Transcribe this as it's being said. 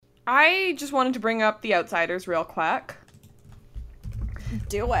I just wanted to bring up The Outsiders real quick.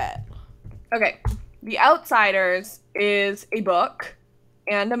 Do it. Okay. The Outsiders is a book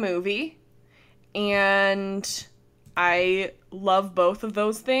and a movie, and I love both of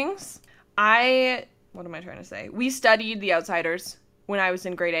those things. What am I trying to say? We studied The Outsiders when I was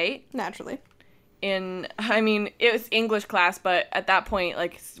in grade 8. Naturally. It was English class, but at that point,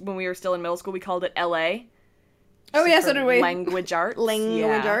 like, when we were still in middle school, we called it LA. Oh, yeah, so did we. Language arts.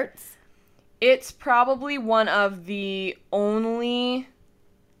 Language arts. It's probably one of the only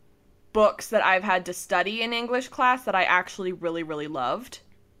books that I've had to study in English class that I actually really, really loved.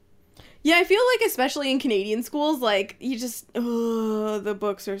 Yeah, I feel like especially in Canadian schools, like, you just, the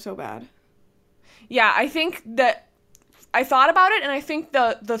books are so bad. Yeah, I think that I thought about it, and I think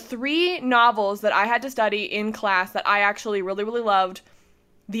the 3 novels that I had to study in class that I actually really, really loved,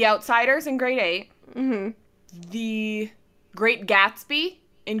 The Outsiders in grade 8, mm-hmm. The Great Gatsby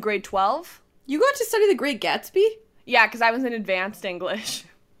in grade 12. You got to study The Great Gatsby? Yeah, because I was in advanced English.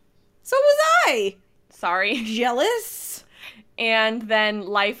 So was I! Sorry. Jealous? And then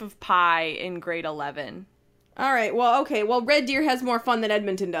Life of Pi in grade 11. Alright, well, okay. Well, Red Deer has more fun than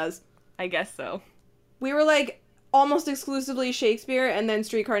Edmonton does. I guess so. We were, like, almost exclusively Shakespeare and then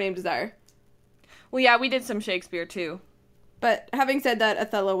Streetcar Named Desire. Well, yeah, we did some Shakespeare, too. But having said that,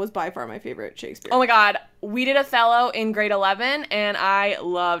 Othello was by far my favorite Shakespeare. Oh my god, we did Othello in grade 11, and I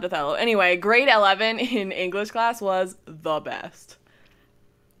loved Othello. Anyway, grade 11 in English class was the best.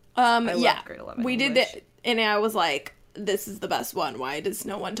 I loved grade 11 we English. did it, and I was like, this is the best one. Why does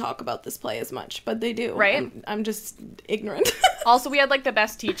no one talk about this play as much? But they do. Right? I'm just ignorant. Also, we had, like, the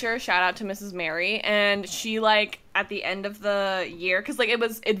best teacher. Shout out to Mrs. Mary. And she, like, at the end of the year, because, like, it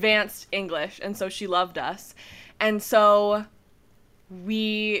was advanced English, and so she loved us. And so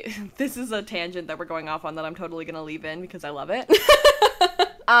this is a tangent that we're going off on that I'm totally going to leave in because I love it.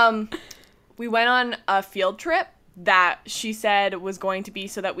 We went on a field trip that she said was going to be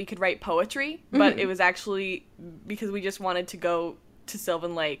so that we could write poetry, but it was actually because we just wanted to go to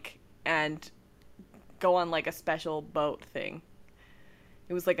Sylvan Lake and go on, like, a special boat thing.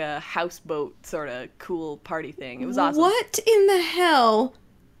 It was like a houseboat sort of cool party thing. It was awesome. What in the hell?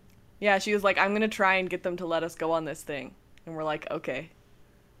 Yeah, she was like, I'm going to try and get them to let us go on this thing. And we're like, okay.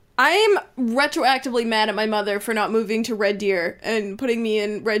 I'm retroactively mad at my mother for not moving to Red Deer and putting me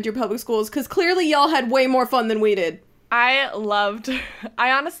in Red Deer Public Schools, because clearly y'all had way more fun than we did. I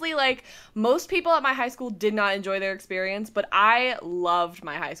honestly, like, most people at my high school did not enjoy their experience, but I loved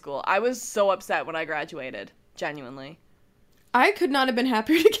my high school. I was so upset when I graduated. Genuinely. I could not have been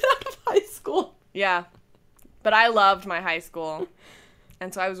happier to get out of high school. Yeah. But I loved my high school.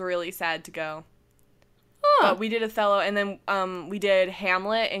 And so I was really sad to go. But we did Othello, and then we did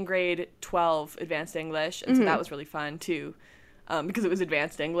Hamlet in grade 12, Advanced English, and so that was really fun, too, because it was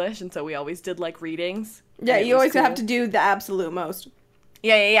Advanced English, and so we always did, like, readings. Yeah, you always have to do the absolute most.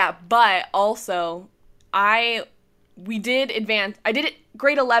 Yeah, but also, I did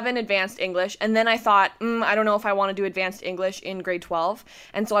grade 11 Advanced English, and then I thought, I don't know if I want to do Advanced English in grade 12,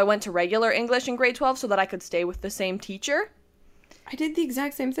 and so I went to regular English in grade 12 so that I could stay with the same teacher. I did the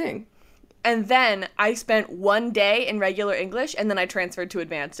exact same thing. And then I spent 1 day in regular English, and then I transferred to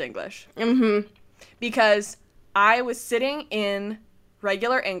Advanced English. Mm-hmm. Because I was sitting in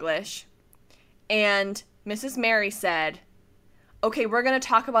regular English, and Mrs. Mary said, okay, we're going to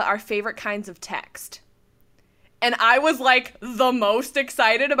talk about our favorite kinds of text. And I was, like, the most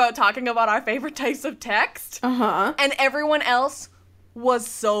excited about talking about our favorite types of text. Uh-huh. And everyone else was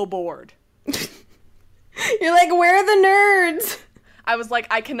so bored. You're like, where are the nerds? I was like,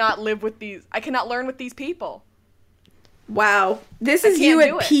 I cannot learn with these people. Wow. This is you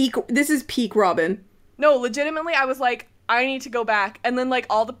at peak, this is peak Robin. No, legitimately, I was like, I need to go back. And then, like,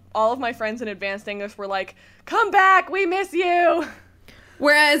 all of my friends in Advanced English were like, come back, we miss you.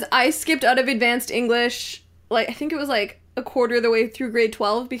 Whereas I skipped out of Advanced English, like, I think it was, like, a quarter of the way through grade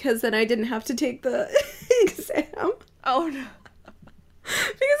 12, because then I didn't have to take the exam. Oh, no.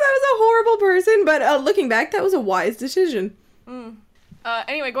 Because I was a horrible person, but looking back, that was a wise decision.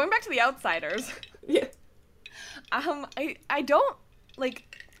 Anyway, going back to The Outsiders. Yeah. I don't,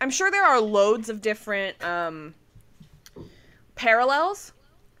 like, I'm sure there are loads of different, parallels,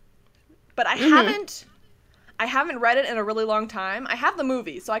 but I haven't read it in a really long time. I have the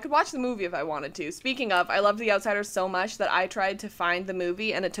movie, so I could watch the movie if I wanted to. Speaking of, I loved The Outsiders so much that I tried to find the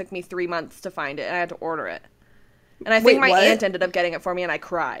movie, and it took me 3 months to find it, and I had to order it. And I think my aunt ended up getting it for me, and I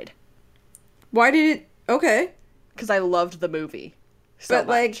cried. Why did it... Okay. Because I loved the movie so but,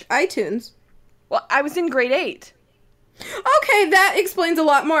 much. like, iTunes. Well, I was in grade 8. Okay, that explains a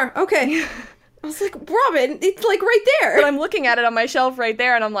lot more. Okay. I was like, Robin, it's like right there. But I'm looking at it on my shelf right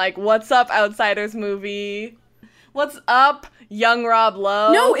there, and I'm like, what's up, Outsiders movie? What's up, young Rob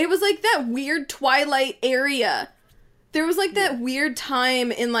Lowe? No, it was like that weird Twilight area. There was like that weird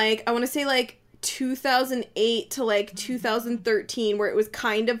time in like, I want to say like 2008 to like 2013 where it was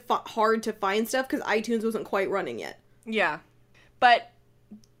kind of hard to find stuff because iTunes wasn't quite running yet. Yeah. But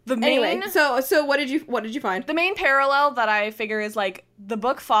the main... Anyway, so what did you find? The main parallel that I figure is, like, the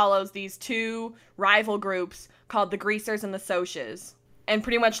book follows these two rival groups called the Greasers and the Socs. And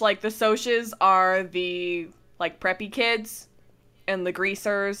pretty much, like, the Socs are the, like, preppy kids, and the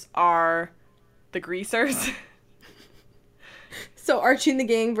Greasers are the Greasers. So Archie and the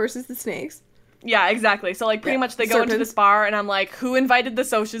gang versus the Snakes. Yeah, exactly. So, like, pretty much they go into this bar, and I'm like, who invited the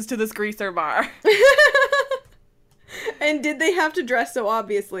Socs to this Greaser bar? And did they have to dress so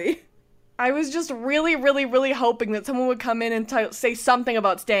obviously? I was just really, really, really hoping that someone would come in and say something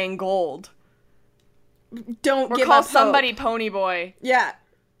about staying gold. Don't or give call up hope. somebody Pony Boy. Yeah.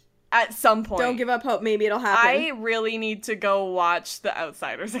 At some point. Don't give up hope. Maybe it'll happen. I really need to go watch The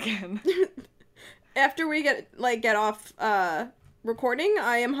Outsiders again. After we get off recording,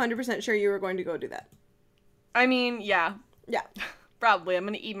 I am 100% sure you were going to go do that. I mean, yeah. Yeah. Probably. I'm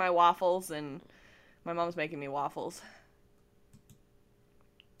going to eat my waffles, and my mom's making me waffles.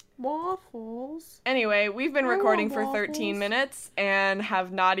 Waffles. Anyway, we've been recording for 13 minutes and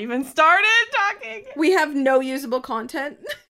have not even started talking. We have no usable content.